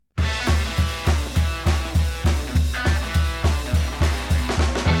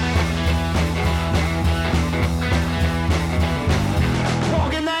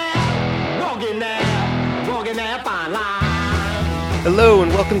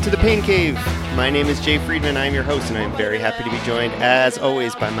welcome to the Pain Cave. My name is Jay Friedman. I am your host, and I am very happy to be joined, as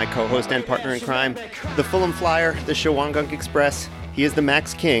always, by my co-host and partner in crime, the Fulham Flyer, the Shawangunk Express. He is the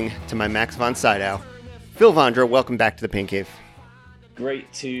Max King to my Max von Sydow. Phil Vondra, welcome back to the Pain Cave.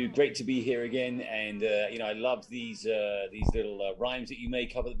 Great to be here again, and I love these little rhymes that you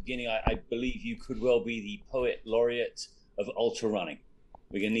make up at the beginning. I believe you could well be the poet laureate of ultra running.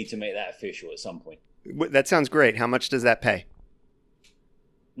 We're going to need to make that official at some point. That sounds great. How much does that pay?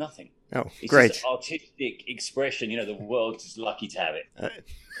 Nothing. Oh, it's great. Just artistic expression. The world's just lucky to have it.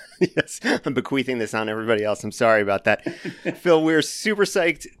 Yes, I'm bequeathing this on everybody else. I'm sorry about that. Phil, we're super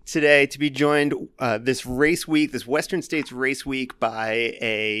psyched today to be joined this race week, this Western States race week, by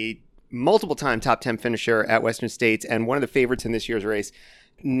a multiple-time top 10 finisher at Western States and one of the favorites in this year's race,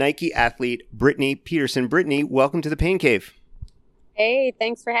 Nike athlete Brittany Peterson. Brittany, welcome to the Pain Cave. Hey,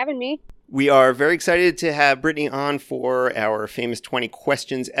 thanks for having me. We are very excited to have Brittany on for our famous 20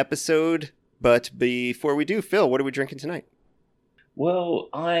 questions episode. But before we do, Phil, what are we drinking tonight? Well,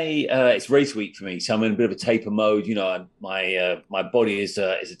 it's race week for me, so I'm in a bit of a taper mode. My body is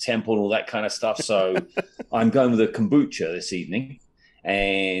a temple and all that kind of stuff. So I'm going with a kombucha this evening,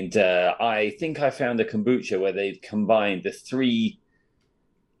 and I think I found a kombucha where they've combined the three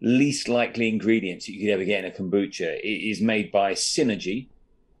least likely ingredients that you could ever get in a kombucha. It is made by Synergy.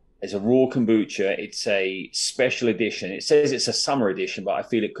 It's a raw kombucha. It's a special edition. It says it's a summer edition, but I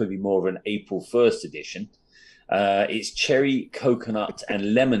feel it could be more of an April 1st edition. It's cherry, coconut, and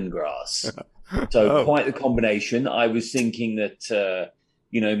lemongrass. So Quite the combination. I was thinking that,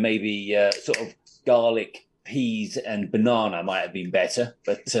 maybe sort of garlic, peas, and banana might have been better.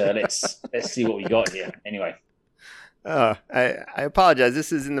 But let's see what we got here. Anyway. I apologize.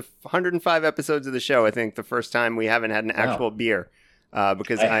 This is in the 105 episodes of the show, I think, the first time we haven't had an actual beer.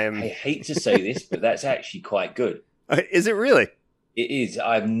 Because I hate to say this, but that's actually quite good. Is it really? It is.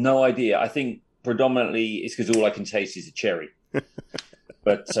 I have no idea. I think predominantly it's because all I can taste is a cherry.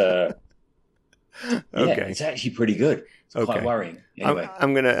 But okay, it's actually pretty good. It's quite worrying. Anyway,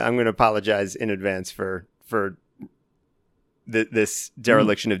 I'm gonna apologize in advance for this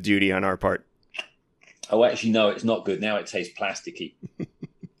dereliction of duty on our part. Oh, actually, no, it's not good. Now it tastes plasticky.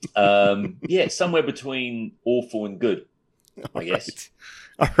 Somewhere between awful and good. I guess.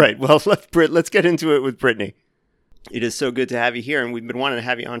 All right. Well, let's get into it with Brittany. It is so good to have you here, and we've been wanting to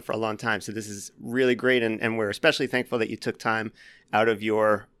have you on for a long time. So this is really great, and we're especially thankful that you took time out of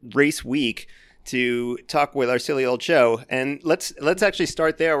your race week to talk with our silly old show. And let's actually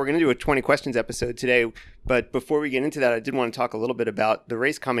start there. We're going to do a 20 questions episode today, but before we get into that, I did want to talk a little bit about the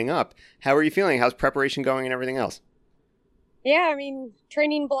race coming up. How are you feeling? How's preparation going and everything else? Yeah,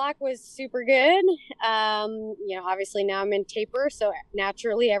 training block was super good. Obviously now I'm in taper, so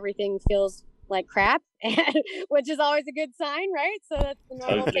naturally everything feels like crap, which is always a good sign, right? So that's the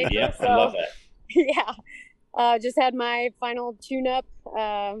normal taper. Yeah, so, I love that. Yeah. Just had my final tune-up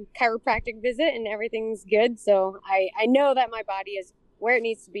chiropractic visit, and everything's good. So I know that my body is where it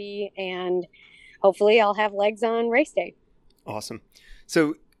needs to be, and hopefully I'll have legs on race day. Awesome.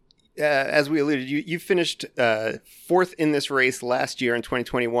 So as we alluded, you finished fourth in this race last year in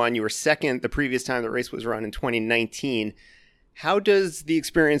 2021. You were second the previous time the race was run in 2019. How does the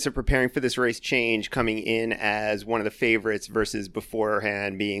experience of preparing for this race change coming in as one of the favorites versus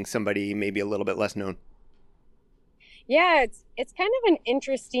beforehand being somebody maybe a little bit less known? Yeah, it's kind of an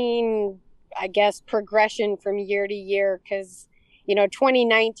interesting, I guess, progression from year to year because,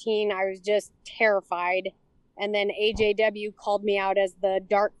 2019, I was just terrified. And then AJW called me out as the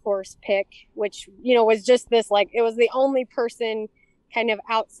dark horse pick, which, was just this, it was the only person kind of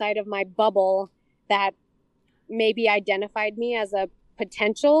outside of my bubble that maybe identified me as a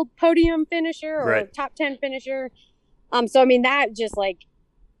potential podium finisher or right. top 10 finisher. That just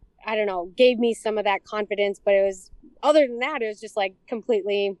I don't know, gave me some of that confidence, but other than that, it was just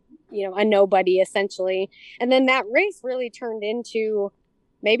completely, a nobody essentially. And then that race really turned into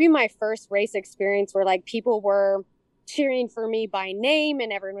maybe my first race experience where people were cheering for me by name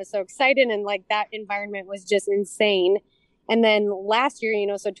and everyone was so excited, and that environment was just insane. And then last year,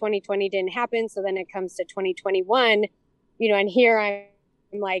 so 2020 didn't happen. So then it comes to 2021, and here I'm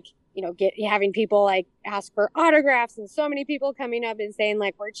having people ask for autographs, and so many people coming up and saying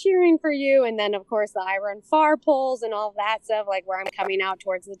we're cheering for you. And then of course the I Run Far polls and all of that stuff, where I'm coming out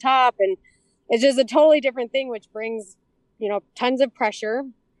towards the top, and it's just a totally different thing, which brings tons of pressure.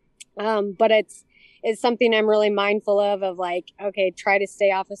 But it's something I'm really mindful of okay, try to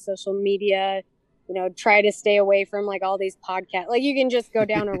stay off of social media, try to stay away from all these podcasts. You can just go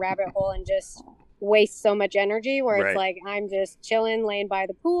down a rabbit hole and just waste so much energy where it's I'm just chilling, laying by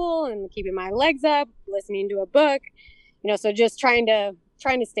the pool and keeping my legs up, listening to a book, so just trying to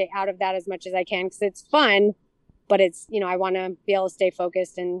trying to stay out of that as much as I can because it's fun, but it's, I want to be able to stay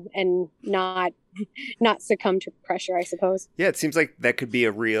focused and not succumb to pressure, I suppose. Yeah, it seems like that could be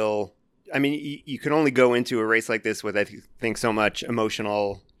a real. I mean, you can only go into a race like this with, I think, so much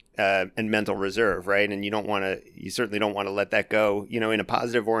emotional and mental reserve, right? And you certainly don't want to let that go, in a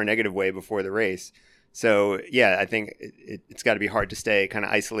positive or a negative way before the race. So, yeah, I think it's got to be hard to stay kind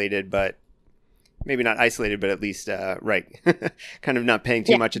of isolated, but maybe not isolated, but at least, right, kind of not paying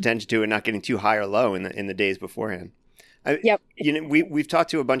too much attention to it, not getting too high or low in the days beforehand. Yep. We've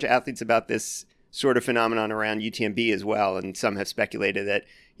talked to a bunch of athletes about this sort of phenomenon around UTMB as well, and some have speculated that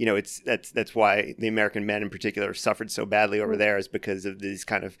that's why the American men in particular suffered so badly over there, is because of these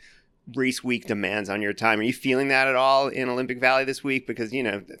kind of race week demands on your time. Are you feeling that at all in Olympic Valley this week? Because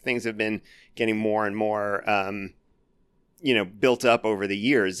things have been getting more and more built up over the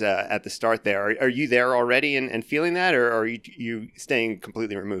years at the start there. Are you there already and feeling that, or are you staying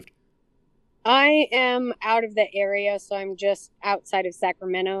completely removed? I am out of the area, so I'm just outside of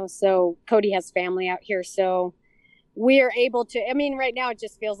Sacramento. So Cody has family out here, so we are able to, right now it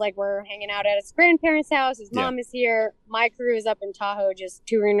just feels like we're hanging out at his grandparents' house. His mom is here. My crew is up in Tahoe just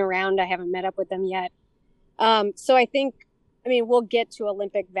touring around. I haven't met up with them yet. So I think, we'll get to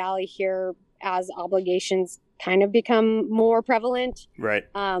Olympic Valley here as obligations kind of become more prevalent.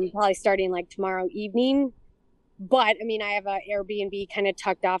 Right. Probably starting like tomorrow evening. But I have an Airbnb kind of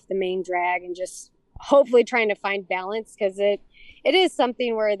tucked off the main drag and just hopefully trying to find balance, because it is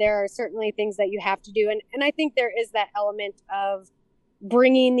something where there are certainly things that you have to do. And I think there is that element of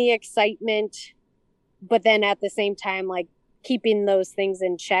bringing the excitement, but then at the same time, like keeping those things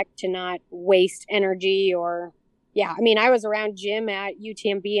in check to not waste energy or, I was around Jim at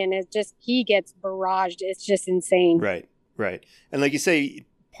UTMB and he gets barraged. It's just insane. Right. And like you say,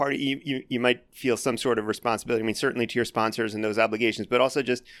 part of you might feel some sort of responsibility. Certainly to your sponsors and those obligations, but also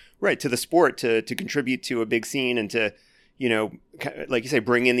just to the sport to contribute to a big scene and to, like you say,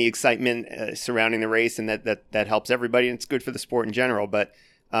 bring in the excitement surrounding the race, and that helps everybody, and it's good for the sport in general. But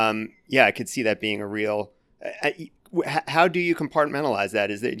I could see that being a real. How do you compartmentalize that?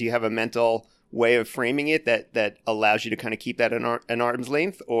 Do you have a mental way of framing it that allows you to kind of keep that an arm's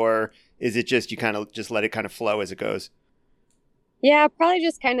length, or is it just you kind of just let it kind of flow as it goes? Yeah, probably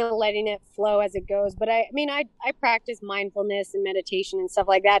just kind of letting it flow as it goes. But I practice mindfulness and meditation and stuff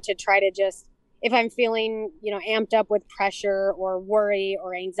like that to try to just, if I'm feeling, amped up with pressure or worry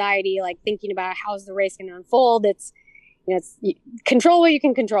or anxiety, like thinking about how's the race going to unfold, it's control what you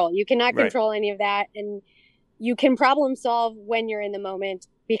can control. You cannot control any of that. And you can problem solve when you're in the moment,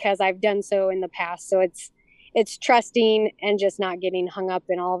 because I've done so in the past. So it's trusting and just not getting hung up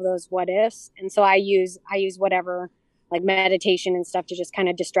in all of those what ifs. And so I use whatever, like meditation and stuff, to just kind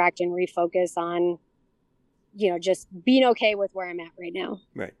of distract and refocus on, just being okay with where I'm at right now.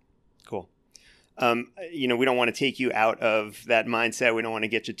 Right. Cool. We don't want to take you out of that mindset. We don't want to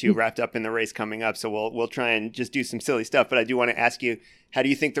get you too wrapped up in the race coming up. So we'll try and just do some silly stuff. But I do want to ask you, how do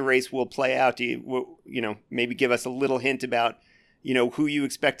you think the race will play out? Do you, maybe give us a little hint about, who you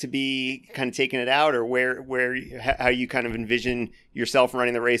expect to be kind of taking it out, or how you kind of envision yourself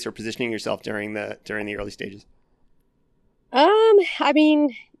running the race or positioning yourself during the early stages?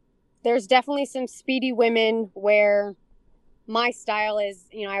 There's definitely some speedy women where my style is,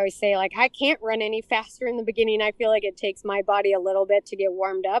 I always say, like, I can't run any faster in the beginning. I feel like it takes my body a little bit to get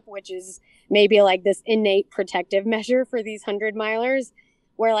warmed up, which is maybe like this innate protective measure for these 100-milers,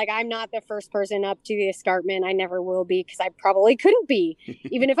 where like I'm not the first person up to the escarpment. I never will be, because I probably couldn't be,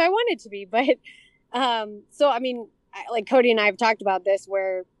 even if I wanted to be. But like Cody and I have talked about this,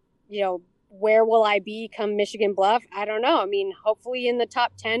 where, where will I be come Michigan Bluff? I don't know. Hopefully in the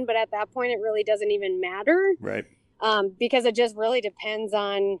top 10, but at that point, it really doesn't even matter. Right. Because it just really depends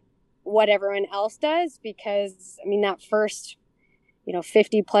on what everyone else does. Because, that first,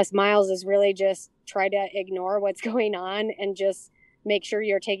 50 plus miles is really just try to ignore what's going on and just make sure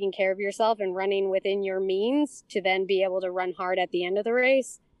you're taking care of yourself and running within your means to then be able to run hard at the end of the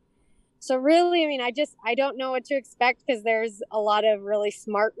race. So really, I don't know what to expect, because there's a lot of really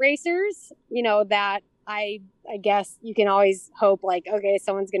smart racers, that I guess you can always hope, like, okay,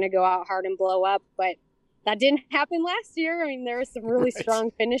 someone's going to go out hard and blow up. But that didn't happen last year. There were some really strong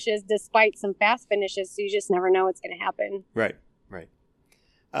finishes despite some fast finishes. So you just never know what's going to happen. Right.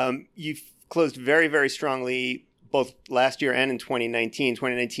 You've closed very, very strongly both last year and in 2019.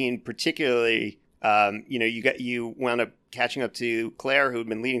 2019 particularly, you wound up catching up to Claire, who had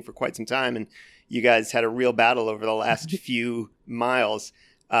been leading for quite some time, and you guys had a real battle over the last few miles.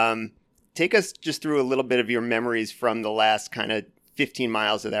 Take us just through a little bit of your memories from the last kind of 15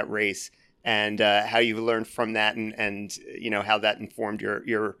 miles of that race. and how you've learned from that, and how that informed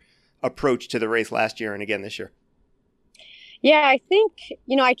your approach to the race last year and again this year. Yeah, I think,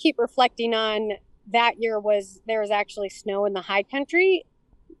 I keep reflecting on that year there was actually snow in the high country.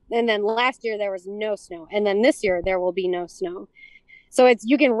 And then last year there was no snow. And then this year there will be no snow. So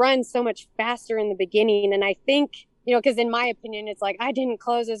you can run so much faster in the beginning. And I think, because in my opinion, it's like, I didn't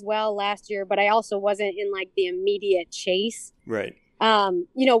close as well last year, but I also wasn't in like the immediate chase. Right.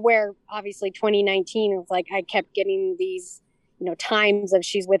 Where obviously 2019 was like, I kept getting these, times of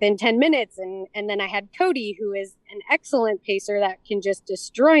she's within 10 minutes. And then I had Cody, who is an excellent pacer that can just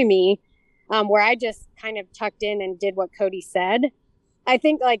destroy me, where I just kind of tucked in and did what Cody said. I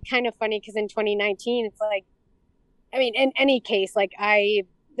think like kind of funny because in 2019, it's like, I mean, in any case, like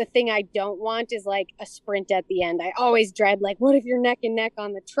the thing I don't want is like a sprint at the end. I always dread like, what if you're neck and neck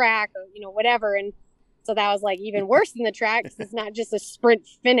on the track or, whatever. And so that was like even worse than the track because it's not just a sprint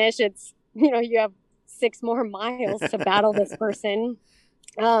finish. It's, you have 6 more miles to battle this person.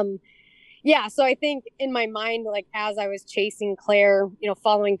 Yeah. So I think in my mind, like as I was chasing Claire,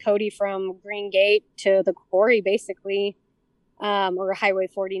 following Cody from Green Gate to the quarry, basically, or Highway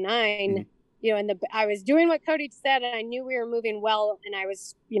 49, and I was doing what Cody said, and I knew we were moving well, and I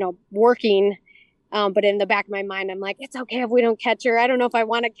was, working. But in the back of my mind, I'm like, it's okay if we don't catch her. I don't know if I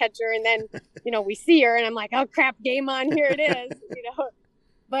want to catch her. And then, we see her and I'm like, oh crap, game on, here it is,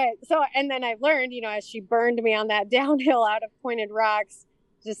 But so, and then I've learned, as she burned me on that downhill out of Pointed Rocks,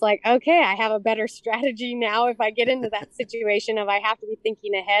 just like, okay, I have a better strategy now. If I get into that situation of I have to be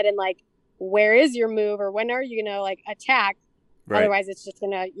thinking ahead and like, where is your move or when are you going to like attack? Right. Otherwise it's just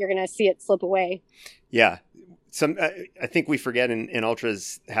you're going to see it slip away. Yeah. I think we forget in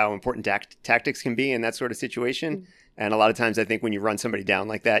ultras how important tactics can be in that sort of situation. Mm-hmm. And a lot of times I think when you run somebody down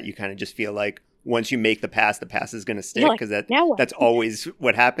like that, you kind of just feel like once you make the pass is going to stick because that's always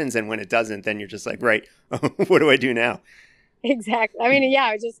what happens. And when it doesn't, then you're just like, right, what do I do now? Exactly. I mean,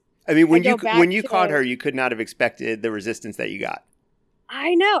 yeah, when you caught her, you could not have expected the resistance that you got.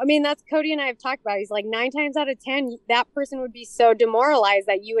 I know. I mean, that's Cody and I have talked about. He's like 9 times out of 10, that person would be so demoralized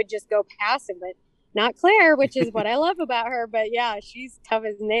that you would just go past him, but not Claire, which is what I love about her. But yeah, she's tough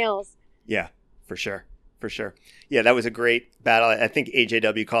as nails. Yeah, for sure. For sure. Yeah, that was a great battle. I think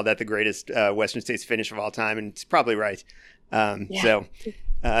AJW called that the greatest Western States finish of all time, and it's probably right. So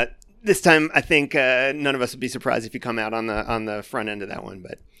this time, I think none of us would be surprised if you come out on the front end of that one.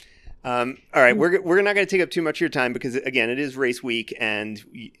 But all right, we're not going to take up too much of your time because, again, it is race week, and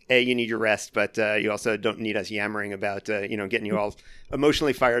you need your rest, but you also don't need us yammering about getting you all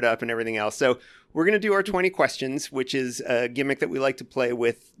emotionally fired up and everything else. So we're going to do our 20 questions, which is a gimmick that we like to play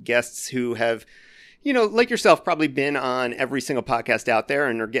with guests who have, like yourself, probably been on every single podcast out there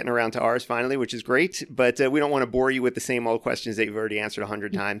and are getting around to ours finally, which is great. But we don't want to bore you with the same old questions that you've already answered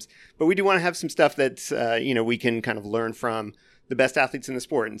 100 times. But we do want to have some stuff that's, we can kind of learn from the best athletes in the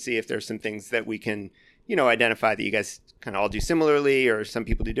sport and see if there's some things that we can, identify that you guys kind of all do similarly or some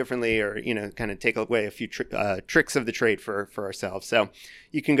people do differently or, kind of take away a few tricks of the trade for ourselves. So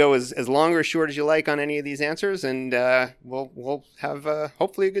you can go as long or as short as you like on any of these answers, and we'll have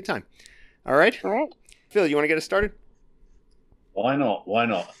hopefully a good time. All right. Phil, you want to get us started? Why not?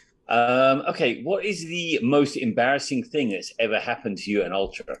 Okay. What is the most embarrassing thing that's ever happened to you at an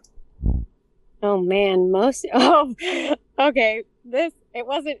ultra? Oh man, okay. It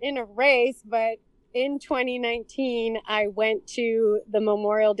wasn't in a race, but in 2019, I went to the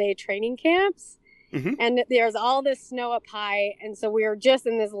Memorial Day training camps. Mm-hmm. And there's all this snow up high. And so we were just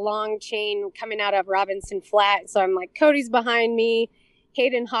in this long chain coming out of Robinson Flat. So I'm like, Cody's behind me.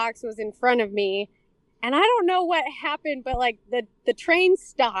 Hayden Hawks was in front of me, and I don't know what happened, but like the train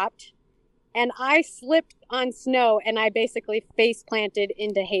stopped and I slipped on snow and I basically face planted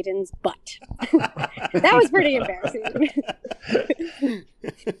into Hayden's butt. That was pretty embarrassing.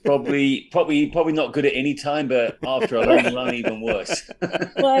 Probably not good at any time, but after a long run, even worse.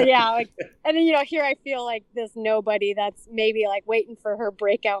 Well, yeah. And then, here I feel like this nobody that's maybe like waiting for her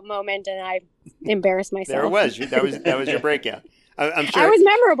breakout moment, and I embarrassed myself. There it was. That was your breakout. I'm sure I was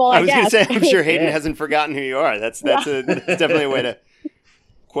memorable. I was going to say, I'm sure Hayden hasn't forgotten who you are. That's definitely a way to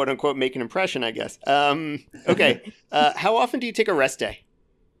quote unquote make an impression, I guess. Okay. How often do you take a rest day?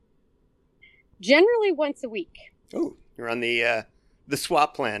 Generally once a week. Oh, you're on the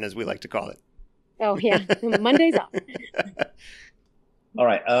swap plan, as we like to call it. Oh yeah, Mondays off. All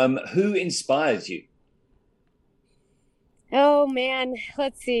right. Who inspires you? Oh man,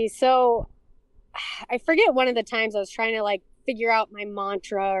 let's see. So I forget one of the times I was trying to like figure out my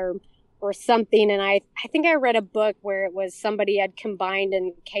mantra or something, and I think I read a book where it was somebody had combined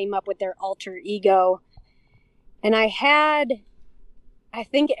and came up with their alter ego, and I had I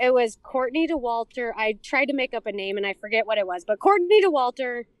think it was Courtney DeWalter. I tried to make up a name and I forget what it was, but Courtney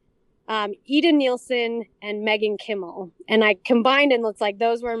DeWalter, Ida Nielsen, and Megan Kimmel. And I combined and it's like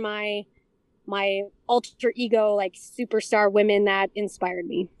those were my alter ego, like superstar women that inspired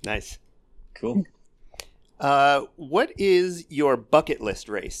me. Nice. Cool. What is your bucket list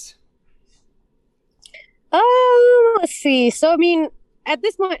race? Let's see. So, I mean, at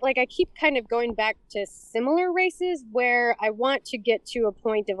this point, like I keep kind of going back to similar races where I want to get to a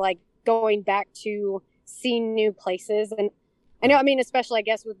point of like going back to seeing new places. And I know, I mean, especially I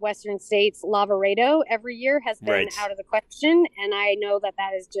guess with Western States, Lavaredo every year has been out of the question. And I know that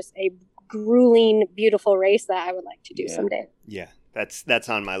is just a grueling, beautiful race that I would like to do someday. Yeah, that's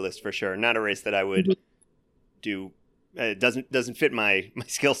on my list for sure. Not a race that I would do. It doesn't fit my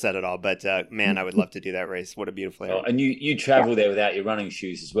skill set at all, but man, I would love to do that race. What a beautiful area. Oh, and you travel there without your running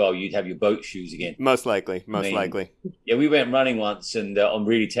shoes as well. You'd have your boat shoes again. Most likely. Yeah, we went running once and on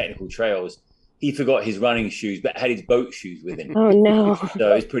really technical trails. He forgot his running shoes, but had his boat shoes with him. Oh, no.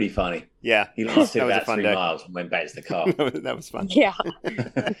 So it was pretty funny. Yeah. He lasted about 3 miles and went back to the car. That was fun. Yeah.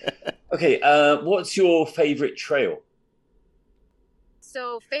 Okay, what's your favorite trail?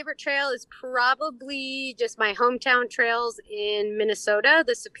 So favorite trail is probably just my hometown trails in Minnesota,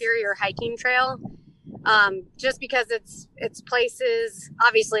 the Superior Hiking Trail. Just because it's places,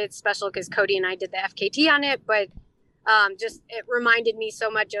 obviously it's special because Cody and I did the FKT on it, but just it reminded me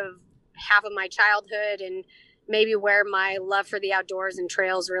so much of half of my childhood and maybe where my love for the outdoors and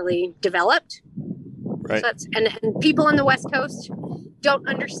trails really developed. Right. So and people on the West Coast don't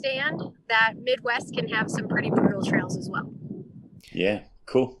understand that Midwest can have some pretty brutal trails as well. Yeah,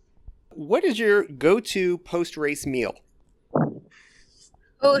 cool. What is your go-to post-race meal?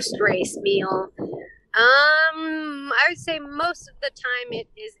 Post-race meal? I would say most of the time it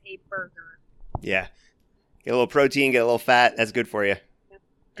is a burger. Yeah. Get a little protein, get a little fat. That's good for you.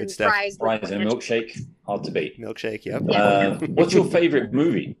 Good and stuff. Fries and a milkshake. Hard to beat. Milkshake, yep. What's your favorite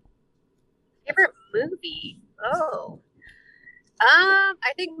movie? Favorite movie? Oh.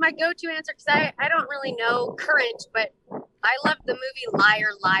 I think my go-to answer, because I don't really know current, but I loved the movie Liar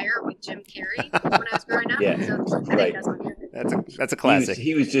Liar with Jim Carrey when I was growing up. Yeah, so I think that's my favorite. That's a classic.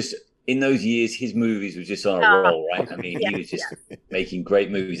 He was just, in those years, his movies were just on a roll, right? I mean, he was just making great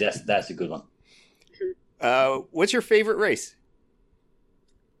movies. That's a good one. What's your favorite race?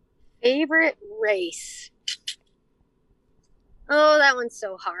 Favorite race? Oh, that one's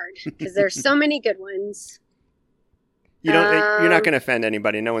so hard because there's so many good ones. You're not going to offend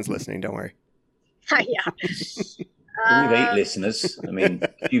anybody. No one's listening. Don't worry. Yeah. We have 8 listeners. I mean,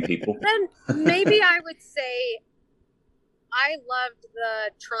 a few people. Then maybe I would say I loved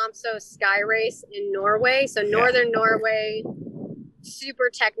the Tromsø Sky Race in Norway. So Northern Norway, super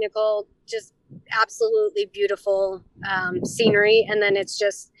technical, just absolutely beautiful scenery. And then it's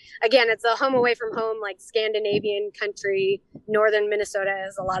just, again, it's a home away from home, like Scandinavian country. Northern Minnesota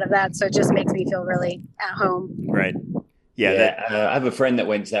has a lot of that. So it just makes me feel really at home. Right. Yeah. I have a friend that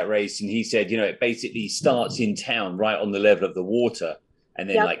went to that race and he said, it basically starts in town right on the level of the water and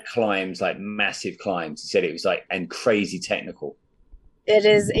then like climbs, like massive climbs. He said it was like, and crazy technical. It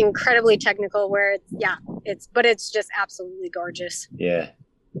is incredibly technical where it's just absolutely gorgeous. Yeah.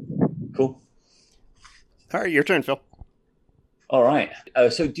 Cool. All right. Your turn, Phil. All right.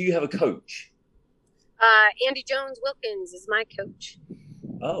 So do you have a coach? Andy Jones Wilkins is my coach.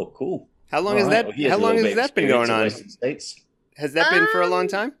 Oh, cool. How long has that been going on? States. Has that been for a long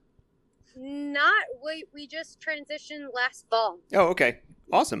time? We just transitioned last fall. Oh, okay.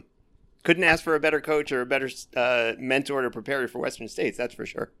 Awesome. Couldn't ask for a better coach or a better mentor to prepare you for Western States, that's for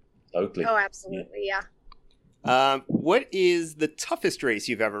sure. Totally. Oh, absolutely, yeah. What is the toughest race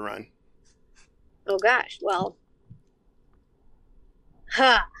you've ever run? Oh, gosh. Well,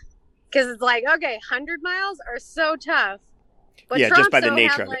 because it's like, okay, 100 miles are so tough. But just by the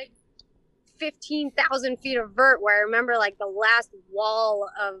nature had, of it. Like 15,000 feet of vert where I remember like the last wall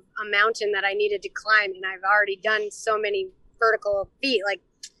of a mountain that I needed to climb. And I've already done so many vertical feet. Like,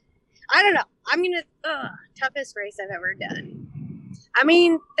 I don't know. I'm going to, toughest race I've ever done. I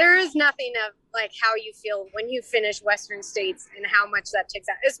mean, there is nothing of like how you feel when you finish Western States and how much that takes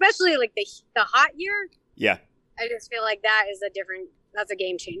out, especially like the hot year. Yeah. I just feel like that's a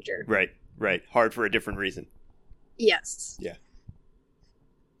game changer. Right. Hard for a different reason. Yes. Yeah.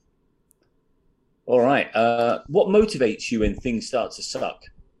 All right. What motivates you when things start to suck?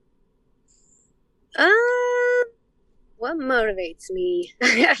 What motivates me?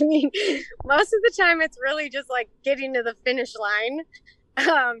 I mean, most of the time it's really just like getting to the finish line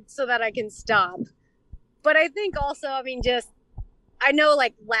so that I can stop. But I think also, I mean, I know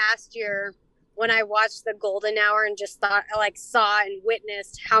like last year when I watched the golden hour and just thought, like, saw and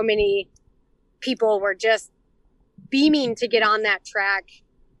witnessed how many people were just beaming to get on that track.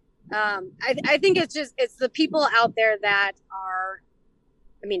 I think it's the people out there that are,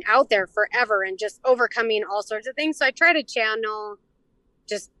 out there forever and just overcoming all sorts of things. So I try to channel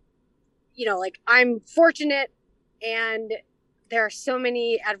just, like, I'm fortunate and there are so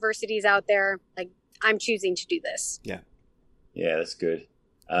many adversities out there. Like, I'm choosing to do this. Yeah, that's good.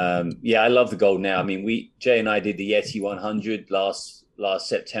 I love the golden hour. I mean, Jay and I did the Yeti 100 last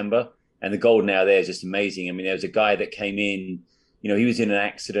September, and the golden hour there is just amazing. I mean, there was a guy that came in, he was in an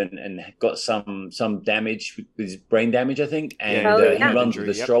accident and got some damage with his brain damage, I think. And he runs with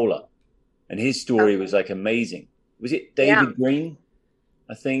a stroller. And his story was like amazing. Was it David Green?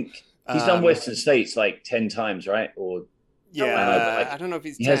 I think he's done Western States like 10 times, right? Or I don't know if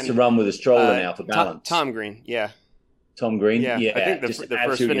he has to run with a stroller now for balance. Tom Green, Tom Green, I think the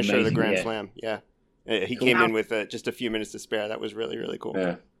first finisher of the Grand Slam. He came in with just a few minutes to spare. That was really, really cool.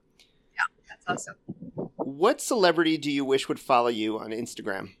 Yeah, that's awesome. What celebrity do you wish would follow you on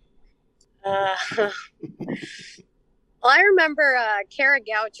Instagram? Well, I remember Kara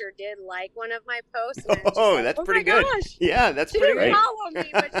Goucher did like one of my posts. And that's pretty good. Gosh, yeah, that's pretty great. She didn't follow me,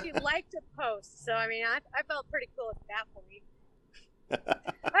 but she liked a post. So, I felt pretty cool at that point.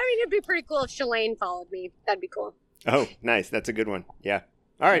 It'd be pretty cool if Shalane followed me. That'd be cool. Oh, nice. That's a good one. Yeah.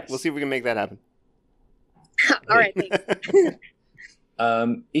 All right. Nice. We'll see if we can make that happen. All right. Thanks.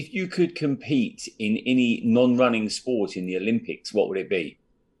 If you could compete in any non-running sport in the Olympics, what would it be?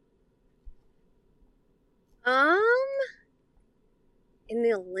 In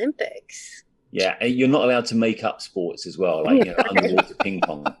the Olympics. Yeah, you're not allowed to make up sports as well, like underwater ping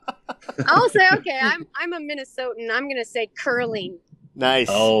pong. I'll say, okay, I'm a Minnesotan. I'm going to say curling. Nice.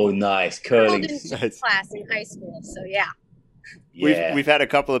 Oh, nice. Curling. Class in high school, so yeah. We've had a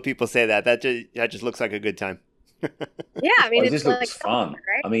couple of people say that. That just looks like a good time. Yeah, it just looks fun.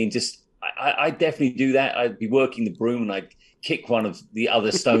 Right? I definitely do that. I'd be working the broom and I'd kick one of the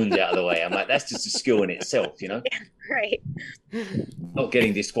other stones out of the way. I'm like, that's just a skill in itself, Yeah, right. Not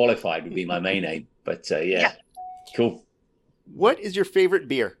getting disqualified would be my main aim. But cool. What is your favorite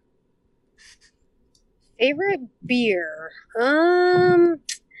beer? Favorite beer?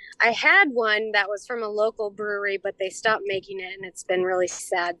 I had one that was from a local brewery, but they stopped making it, and it's been really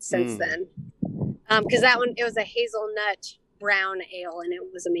sad since then. Because that one, it was a hazelnut brown ale, and it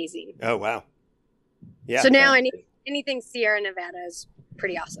was amazing. Oh, wow. Yeah. So now anything Sierra Nevada is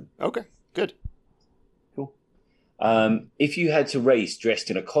pretty awesome. Okay, good. Cool. If you had to race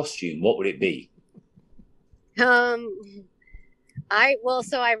dressed in a costume, what would it be? I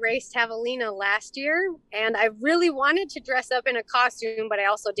raced Javelina last year, and I really wanted to dress up in a costume, but I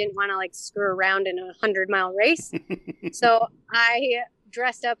also didn't want to screw around in a 100-mile race. So I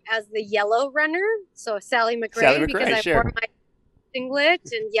dressed up as the yellow runner, so Sally McRae, because I wore my singlet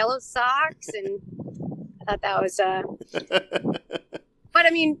and yellow socks, and I thought that was but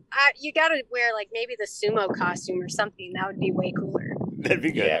you got to wear maybe the sumo costume or something. That would be way cooler. That'd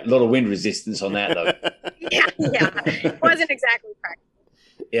be good. Yeah, a lot of wind resistance on that, though. yeah. It wasn't exactly practical.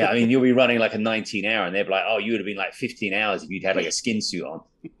 Yeah, you'll be running like a 19-hour, and they'll be like, oh, you would have been like 15 hours if you'd had a skin suit on.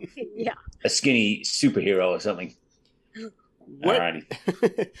 Yeah. A skinny superhero or something.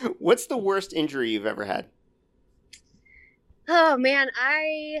 What's the worst injury you've ever had? Oh, man,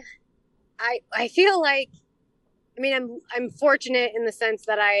 I feel like, I'm fortunate in the sense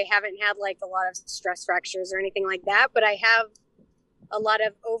that I haven't had a lot of stress fractures or anything like that, but I have a lot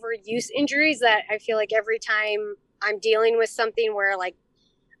of overuse injuries that I feel like every time I'm dealing with something where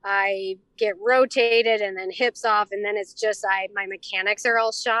I get rotated and then hips off, and then it's just my mechanics are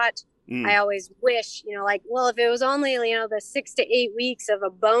all shot. I always wish, if it was only, the 6 to 8 weeks of a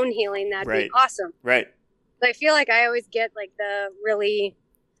bone healing, that'd be awesome. Right. But I feel like I always get the really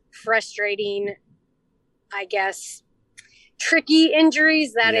frustrating, I guess, tricky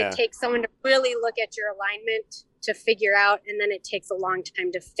injuries that it takes someone to really look at your alignment to figure out, and then it takes a long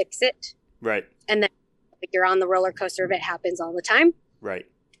time to fix it. Right. And then you're on the roller coaster if it happens all the time. Right.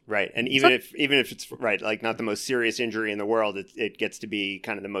 And even if it's not the most serious injury in the world, it gets to be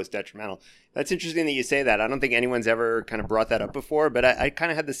kind of the most detrimental. That's interesting that you say that. I don't think anyone's ever kind of brought that up before, but I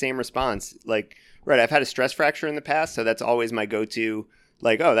kind of had the same response. I've had a stress fracture in the past, so that's always my go-to.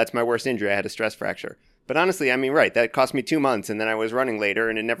 Oh, that's my worst injury. I had a stress fracture. But honestly, that cost me 2 months, and then I was running later,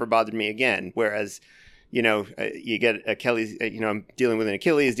 and it never bothered me again. Whereas, you get Achilles, I'm dealing with an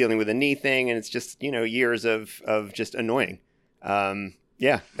Achilles, dealing with a knee thing, and it's just, years of just annoying.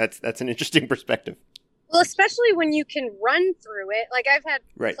 Yeah, that's an interesting perspective. Well, especially when you can run through it. I've had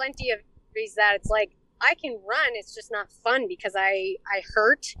plenty of injuries that it's I can run. It's just not fun because I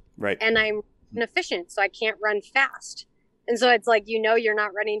hurt. Right. And I'm inefficient, so I can't run fast. And so it's like, you're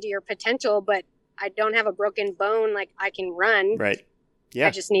not running to your potential, but I don't have a broken bone. Like, I can run. Right. Yeah.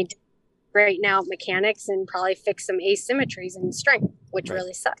 I just need to straighten out mechanics and probably fix some asymmetries in strength, which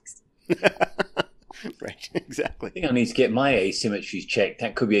really sucks. Right. Exactly. I think I need to get my asymmetries checked.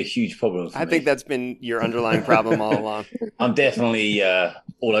 That could be a huge problem for me. I think that's been your underlying problem all along. I'm definitely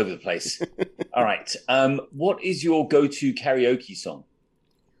all over the place. All right. What is your go-to karaoke song?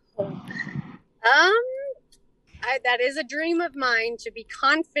 That is a dream of mine, to be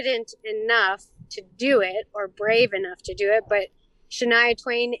confident enough to do it, or brave enough to do it. But Shania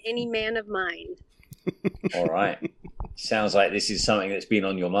Twain, Any Man of Mine. All right. Sounds like this is something that's been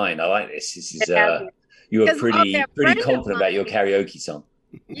on your mind. I like this. This is you were pretty confident about your karaoke song.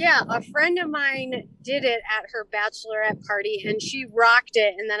 Yeah, a friend of mine did it at her bachelorette party, and she rocked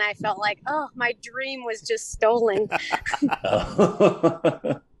it. And then I felt like, oh, my dream was just stolen.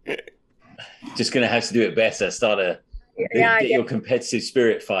 Just gonna have to do it better. Get your competitive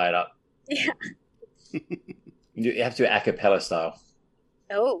spirit fired up. Yeah. You have to do it a cappella style.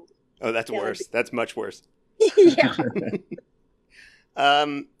 Oh, that's worse. That's much worse. Yeah.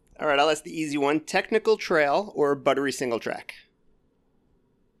 All right, I'll ask the easy one. Technical trail or buttery single track?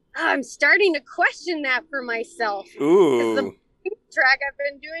 I'm starting to question that for myself. Ooh. The track I've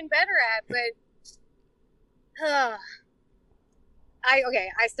been doing better at, but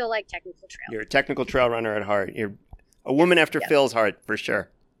I still like technical trail. You're a technical trail runner at heart. You're a woman after Phil's heart, for sure.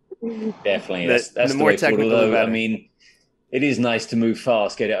 Definitely. That's the more technical, the better. I mean, it is nice to move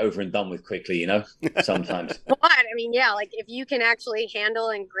fast, get it over and done with quickly, sometimes. But I mean, like if you can actually handle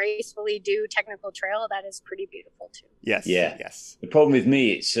and gracefully do technical trail, that is pretty beautiful too. Yes. Yeah. Yes. The problem with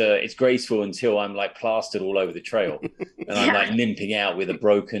me, it's graceful until I'm like plastered all over the trail and I'm like limping out with a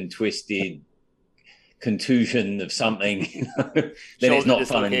broken, twisted contusion of something. Then it's not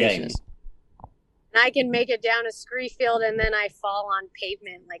fun and games. And I can make it down a scree field and then I fall on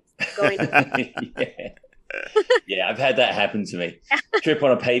pavement, like going. Yeah, I've had that happen to me. Trip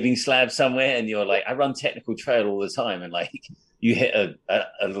on a paving slab somewhere and you're like, I run technical trail all the time, and like you hit a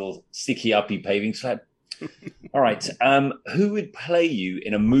little sticky uppy paving slab. All right. Who would play you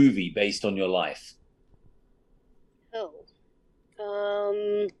in a movie based on your life? Who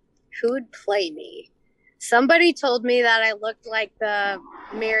would play me? Somebody told me that I looked like the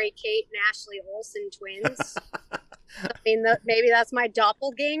Mary-Kate and Ashley Olsen twins. I mean, maybe that's my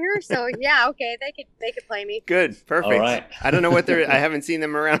doppelganger. So yeah, okay, they could play me. Good, perfect. All right. I don't know what I haven't seen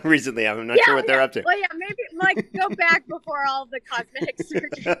them around recently. I'm not sure what they're up to. Well, yeah, maybe like go back before all the cosmetic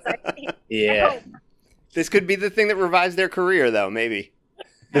surgeries. I think. Yeah. This could be the thing that revives their career, though. Maybe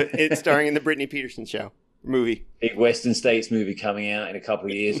it's starring in the Brittany Peterson show movie. Big Western States movie coming out in a couple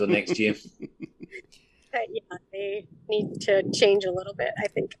of years or next year. Yeah, they need to change a little bit, I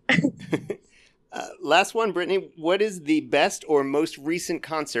think. Last one, Brittany. What is the best or most recent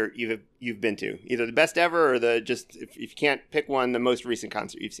concert you've been to? Either the best ever or if you can't pick one, the most recent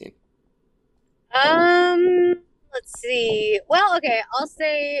concert you've seen. Let's see. Well, okay, I'll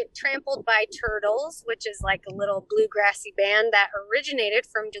say Trampled by Turtles, which is like a little bluegrassy band that originated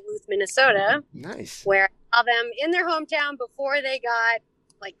from Duluth, Minnesota. Nice. Where I saw them in their hometown before they got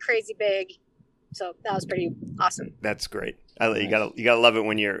like crazy big. So that was pretty awesome. That's great. You gotta love it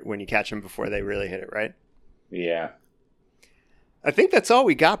when you catch them before they really hit it, right? Yeah. I think that's all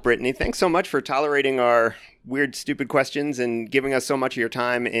we got, Brittany. Thanks so much for tolerating our weird, stupid questions and giving us so much of your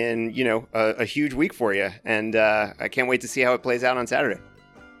time in, a huge week for you. And I can't wait to see how it plays out on Saturday.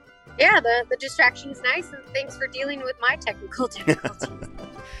 Yeah, the distraction is nice, and thanks for dealing with my technical difficulties.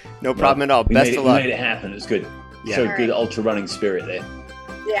 No problem at all. Best of luck. We made it happen. It was good. Yeah. So good ultra running spirit there.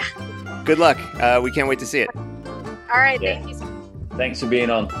 Yeah. Good luck. We can't wait to see it. All right. Yeah. Thank you. Thanks for being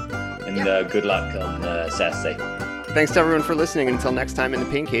on, and good luck on Saturday. Thanks to everyone for listening. Until next time in the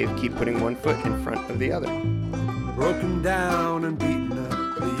Pain Cave, keep putting one foot in front of the other. Broken down and beaten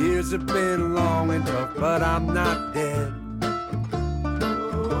up, the years have been long and tough, but I'm not dead.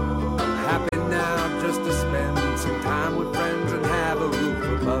 Happy now just to spend some time with friends and have a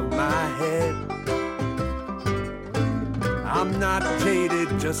roof above my head. I'm not jaded,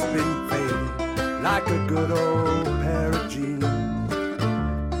 just been faded, like a good old pair of jeans.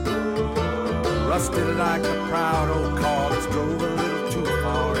 Rusted like a proud old car that's drove a little too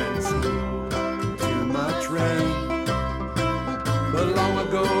far and seen too much rain. But long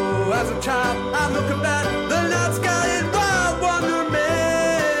ago, as a child, I look up at the night sky in wild wonderment.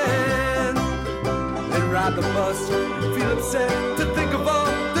 Then ride the bus and feel upset to think of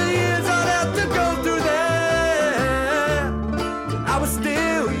all the years I'd have to go through there. I was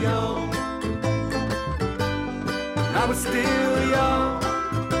still young. I was still young.